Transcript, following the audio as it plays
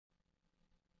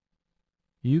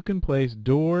You can place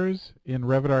doors in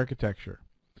Revit Architecture.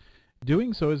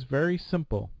 Doing so is very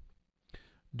simple.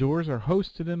 Doors are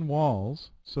hosted in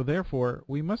walls, so therefore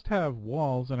we must have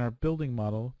walls in our building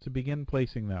model to begin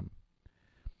placing them.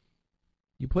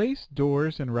 You place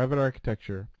doors in Revit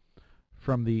Architecture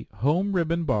from the Home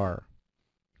ribbon bar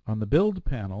on the Build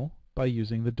panel by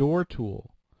using the Door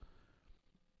tool.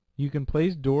 You can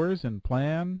place doors in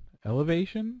Plan,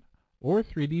 Elevation, or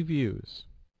 3D views.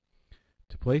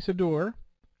 To place a door,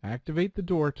 activate the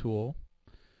Door tool.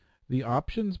 The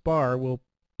Options bar will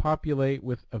populate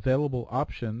with available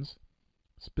options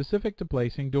specific to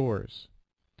placing doors.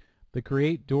 The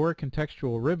Create Door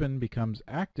contextual ribbon becomes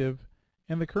active,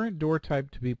 and the current door type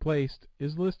to be placed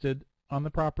is listed on the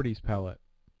Properties palette.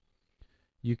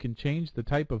 You can change the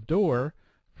type of door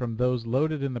from those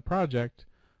loaded in the project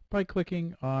by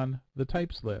clicking on the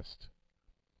Types list.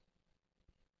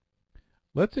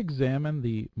 Let's examine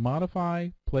the Modify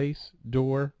Place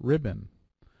Door ribbon.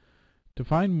 To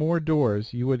find more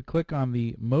doors, you would click on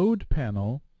the Mode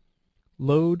panel,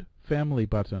 Load Family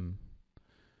button.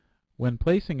 When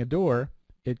placing a door,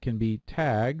 it can be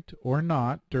tagged or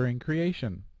not during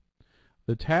creation.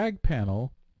 The Tag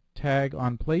panel, Tag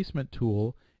on Placement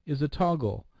tool, is a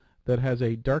toggle that has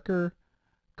a darker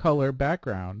color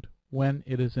background when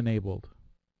it is enabled.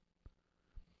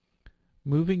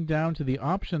 Moving down to the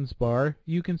Options bar,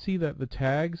 you can see that the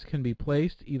tags can be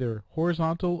placed either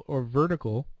horizontal or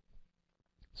vertical.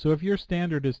 So if your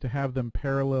standard is to have them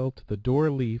parallel to the door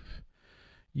leaf,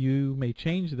 you may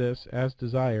change this as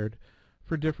desired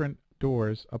for different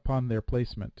doors upon their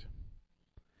placement.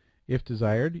 If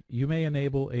desired, you may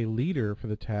enable a leader for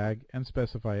the tag and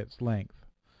specify its length.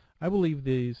 I will leave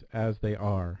these as they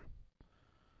are.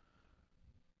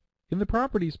 In the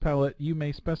Properties palette, you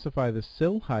may specify the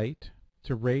sill height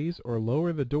to raise or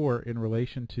lower the door in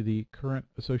relation to the current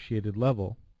associated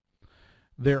level.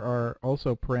 There are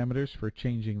also parameters for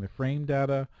changing the frame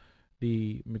data,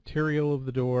 the material of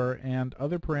the door, and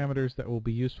other parameters that will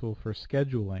be useful for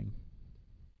scheduling.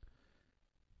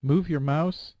 Move your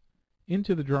mouse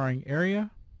into the drawing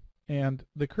area, and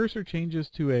the cursor changes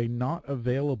to a Not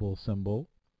Available symbol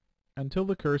until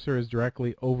the cursor is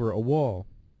directly over a wall.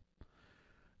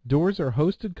 Doors are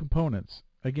hosted components.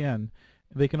 Again,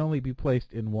 they can only be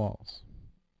placed in walls.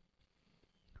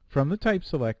 From the Type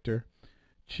selector,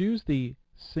 choose the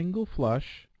Single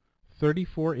Flush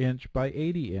 34-inch by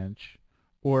 80-inch,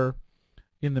 or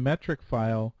in the metric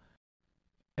file,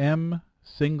 M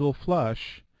Single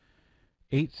Flush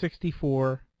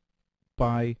 864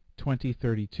 by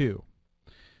 2032.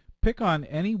 Pick on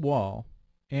any wall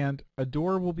and a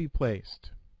door will be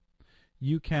placed.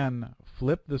 You can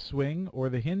flip the swing or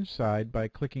the hinge side by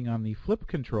clicking on the flip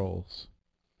controls.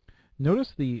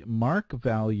 Notice the mark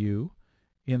value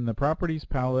in the Properties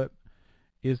palette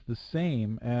is the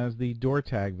same as the door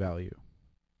tag value.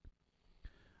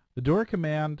 The door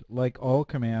command, like all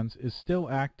commands, is still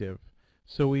active,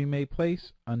 so we may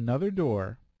place another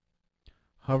door,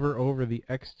 hover over the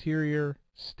exterior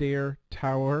stair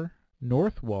tower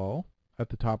north wall at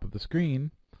the top of the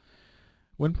screen.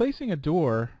 When placing a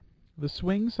door, the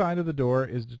swing side of the door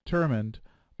is determined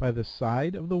by the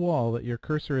side of the wall that your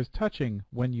cursor is touching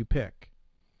when you pick.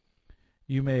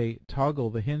 You may toggle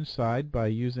the hinge side by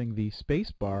using the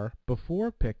space bar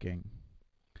before picking.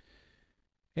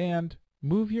 And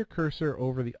move your cursor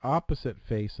over the opposite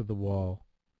face of the wall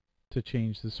to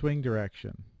change the swing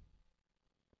direction.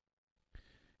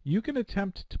 You can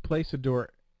attempt to place a door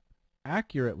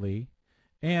accurately,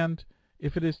 and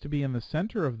if it is to be in the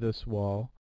center of this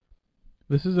wall,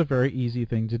 this is a very easy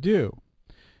thing to do.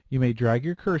 You may drag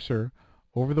your cursor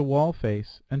over the wall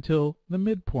face until the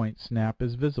midpoint snap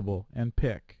is visible and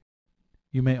pick.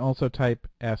 You may also type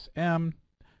SM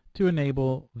to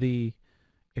enable the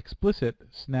explicit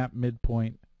snap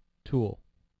midpoint tool.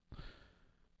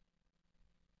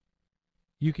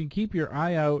 You can keep your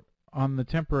eye out on the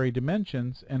temporary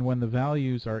dimensions, and when the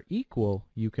values are equal,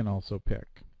 you can also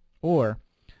pick. Or,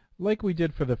 like we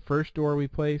did for the first door we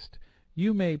placed,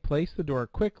 you may place the door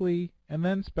quickly and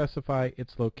then specify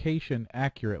its location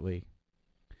accurately.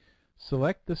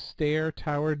 Select the stair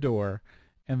tower door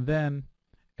and then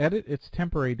edit its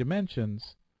temporary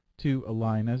dimensions to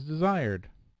align as desired.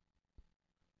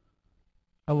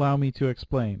 Allow me to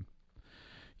explain.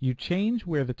 You change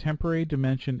where the temporary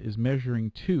dimension is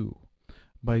measuring to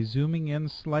by zooming in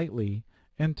slightly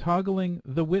and toggling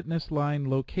the witness line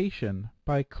location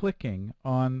by clicking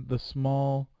on the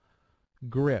small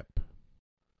grip.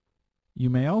 You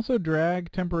may also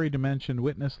drag temporary dimension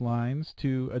witness lines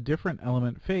to a different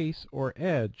element face or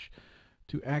edge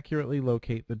to accurately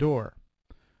locate the door.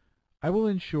 I will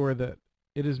ensure that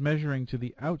it is measuring to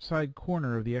the outside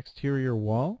corner of the exterior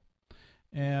wall,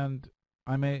 and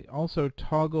I may also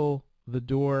toggle the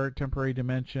door temporary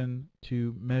dimension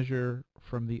to measure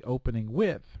from the opening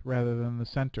width rather than the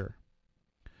center.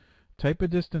 Type a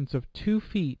distance of 2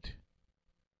 feet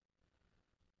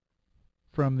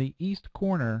from the east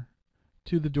corner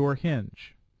to the door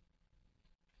hinge.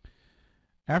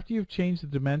 After you've changed the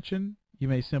dimension, you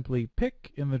may simply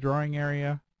pick in the drawing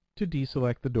area to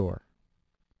deselect the door.